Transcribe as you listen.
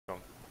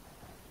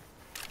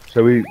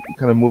Shall we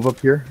kind of move up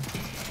here?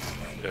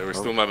 Yeah, we're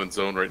still not in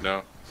zone right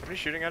now. Somebody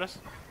shooting at us?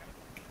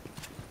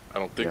 I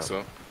don't think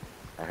so.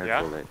 I heard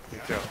Yeah? bullet. Me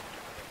too.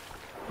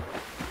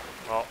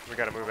 Well, we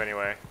gotta move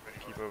anyway.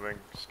 Keep moving.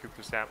 Scoop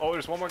this down. Oh,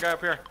 there's one more guy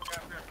up here.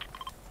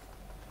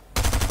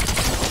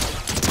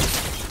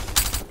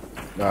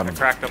 Got I him.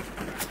 cracked him.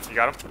 You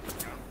got him?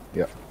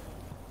 Yep.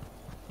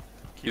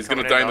 He's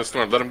gonna die in the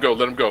storm. Let him go.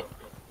 Let him go.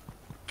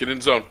 Get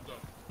in zone.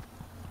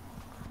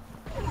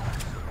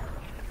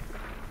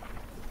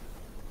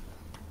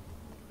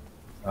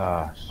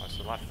 Ah, Oh, it's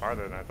a lot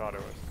farther than I thought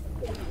it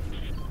was.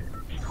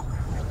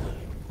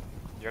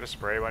 You got a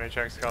spray by any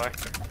chance, Scully?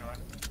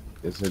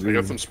 yes, I I do.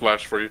 got some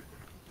splash for you.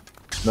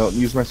 No,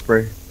 use my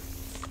spray.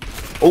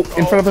 Oh,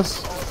 in front of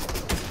us.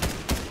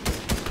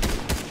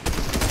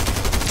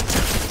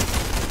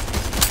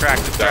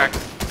 Cracked, it's Down.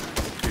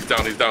 cracked. He's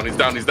down. He's down. He's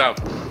down. He's down.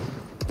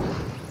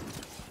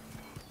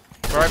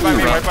 Right by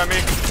me, right by me.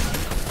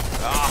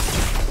 Ah.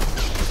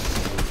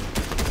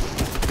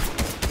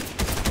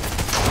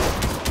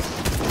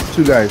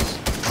 Two guys.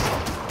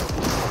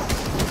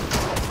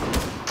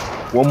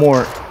 One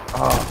more.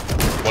 Ah,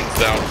 One's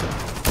down.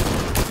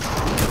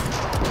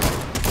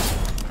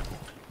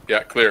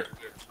 Yeah, clear.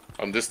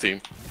 On this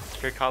team.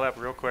 Good call up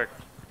real quick.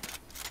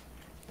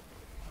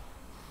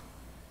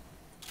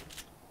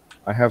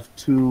 I have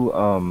two. You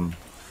wanna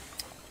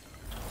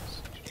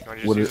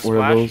just What use are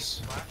splash?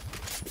 those?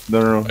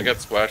 No. I got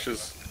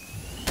splashes.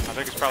 I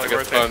think it's probably I got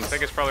worth it. I tons.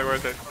 think it's probably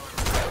worth it.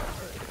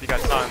 If you got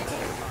tons.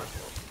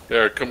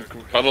 There, come,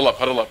 huddle up,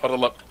 huddle up,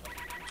 huddle up.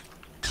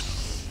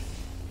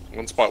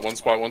 One spot, one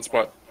spot, one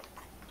spot.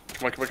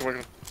 Come on, come on, come on,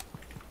 come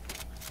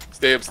on.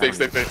 Stay up, stay.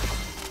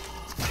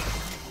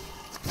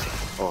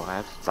 Oh, I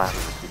have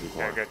splashes if you need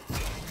Yeah, more. good.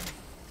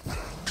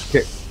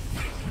 Okay.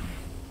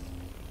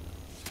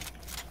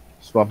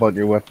 Swap out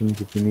your weapons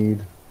if you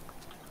need.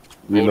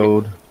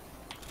 Reload.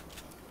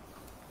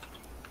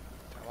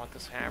 I want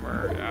this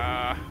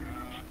hammer.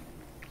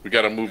 We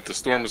gotta move. The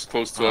storm is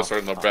close to us or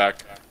in the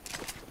back.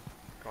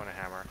 Going to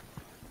hammer.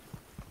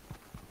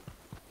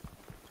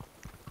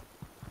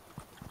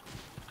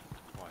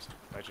 Oh, it's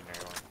a legendary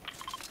one.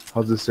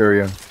 How's this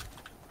area?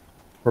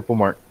 Purple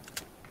mark.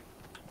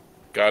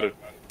 Got it.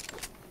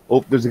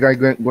 Oh, there's a guy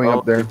going Oh,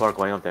 up there. people are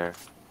going up there.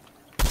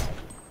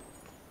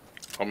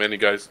 How many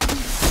guys?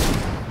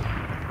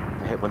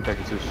 I hit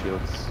 132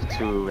 shields.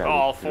 Two. at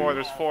Oh, least four. three.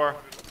 There's four.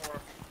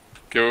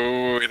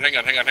 Go. Hang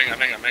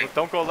on.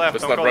 Don't go left.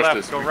 Let's Don't not go rush left.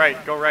 this. Go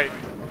right. Go right.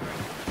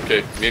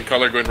 Okay, me and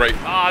Color going right.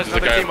 Ah, there's a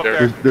another guy team up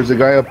there. There's a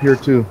guy up here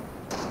too.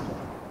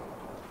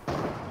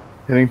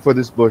 Heading for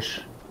this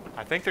bush.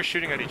 I think they're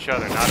shooting at each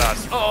other, not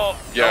us. Oh!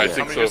 Yeah, I nope,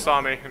 think somebody so. just saw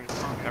me.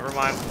 Never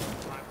mind.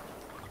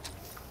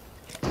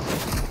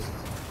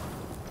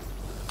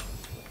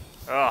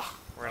 Ugh,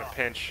 we're in a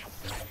pinch.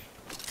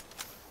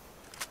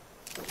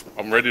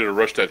 I'm ready to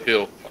rush that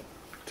hill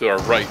to our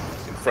right,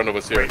 in front of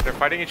us here. Wait, they're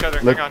fighting each other.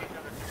 Look. Hang on.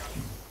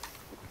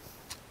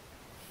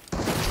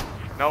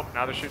 Nope,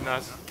 now they're shooting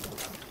us.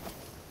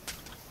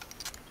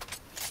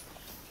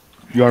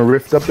 You want a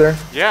rift up there?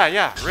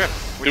 Yeah, rip.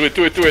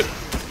 Do it.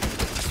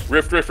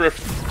 Rift.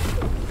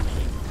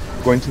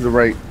 Going to the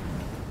right.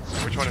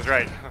 Which one is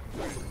right?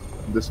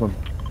 This one.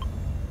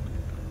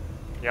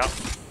 Yep.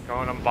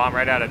 Going to bomb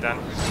right at it then.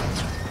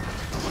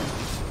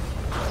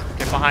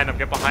 Get behind them,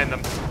 get behind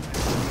them.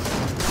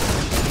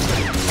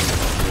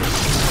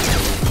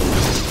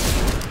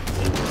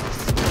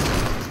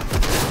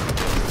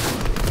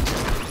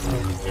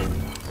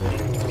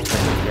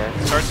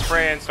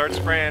 Yeah. Start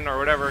spraying, or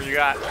whatever you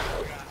got.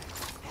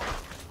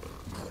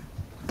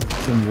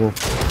 Some wolf.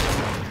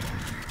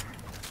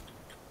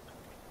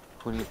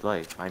 Who needs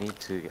life? I need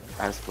to.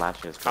 I have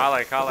splashes.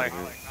 but- Kale.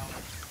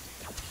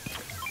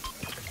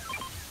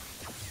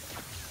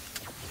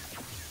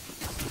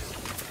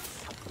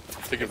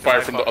 Taking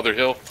fire from the other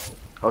hill.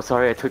 Oh,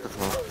 sorry, I took the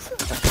smokes.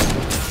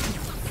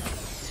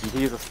 You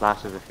can use the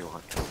splashes if you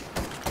want.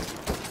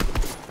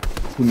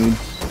 Who needs?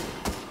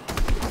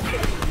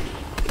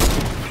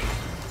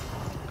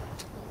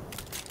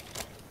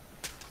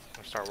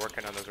 I'll start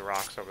working on those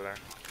rocks over there.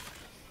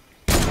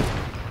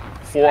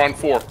 4 on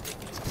 4.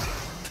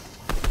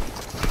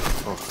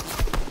 Oh.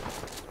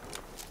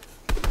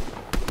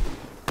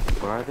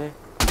 Where are they?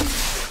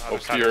 Other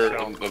Up side here of the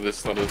hill. on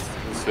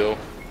this hill.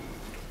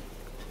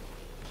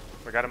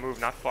 We gotta move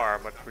not far,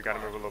 but we gotta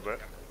move a little bit.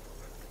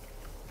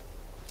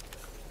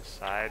 This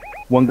side.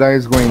 One guy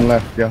is going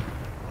left. Yeah.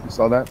 You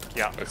saw that?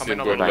 Yeah, I come see in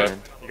him a going little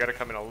left. bit. You gotta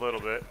come in a little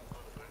bit.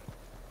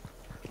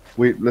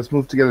 Wait. Let's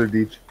move together,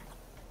 Deej.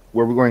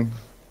 Where are we going?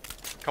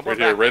 Come Right on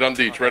here, back. right on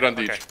Deej, right on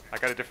Deej. Okay, I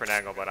got a different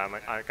angle, but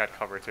I got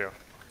cover too.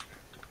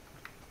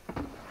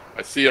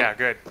 I see him. Yeah,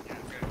 good.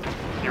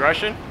 You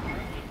rushing?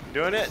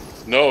 Doing it?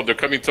 No, they're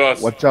coming to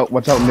us. Watch out,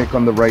 Nick,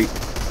 on the right.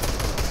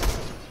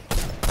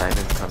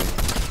 Diamond's coming.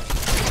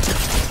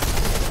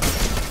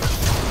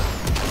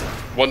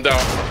 One down.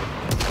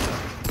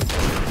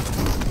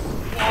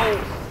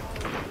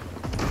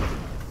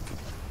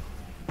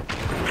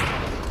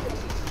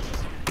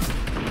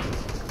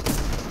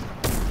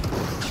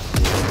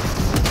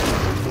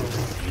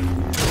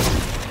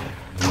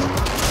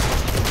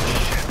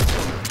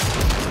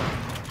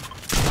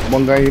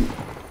 One guy.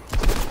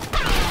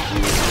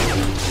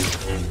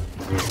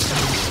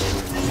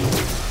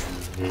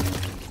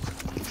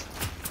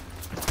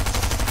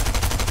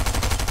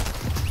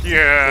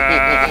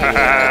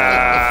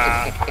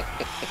 Yeah.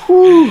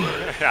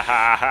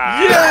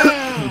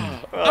 Yeah!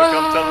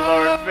 Welcome to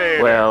Lord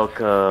Vader.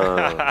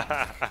 Welcome.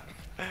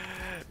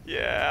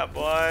 Yeah,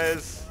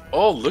 boys.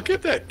 Oh, look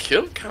at that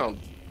kill count.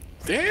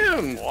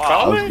 Damn,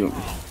 Wow. Colin.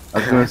 I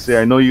was gonna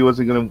say, I know you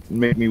wasn't gonna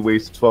make me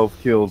waste 12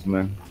 kills,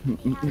 man.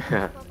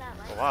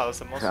 Wow, that's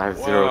the most. I have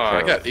Wow, 0 Wow,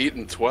 I kills. got 8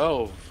 and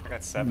 12. I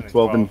got 7 and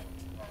 12 12. and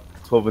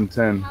 12 and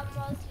 10.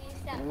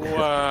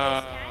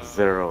 Wow.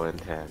 0 and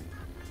 10.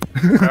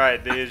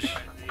 Alright, Deej.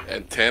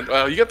 And 10.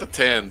 Oh, you got the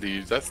 10,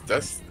 dude.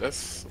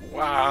 That's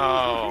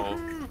wow.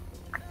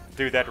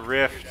 Dude, that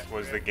rift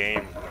was the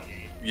game.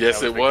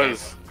 Yes, That it was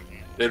was.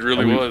 It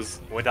really I mean- was.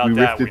 Without We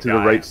that, rifted we to die.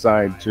 the right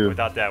side too.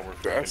 Without that, we're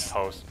fucking That's-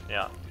 toast.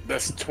 Yeah.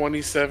 That's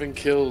 27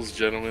 kills,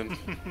 gentlemen.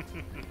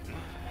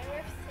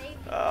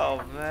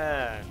 Oh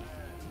man.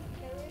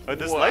 But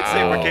this Wow.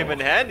 lightsaber came in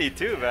handy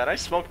too, man. I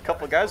smoked a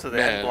couple guys with it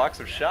and Man. blocks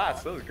of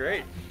shots. That was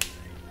great.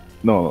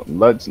 No,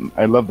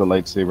 I love the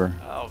lightsaber.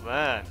 Oh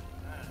man.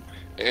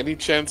 Any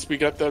chance we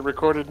got that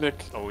recorded,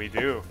 Nick? Oh, we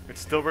do. It's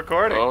still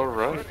recording. All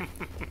right.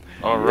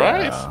 All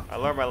right. Yeah. I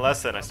learned my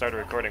lesson. I started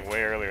recording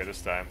way earlier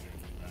this time.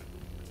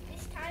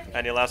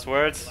 Any last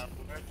words?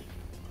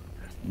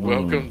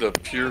 Welcome to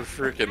pure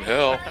freaking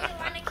hell.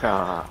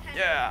 Ah.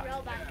 Yeah.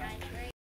 Real bad guy.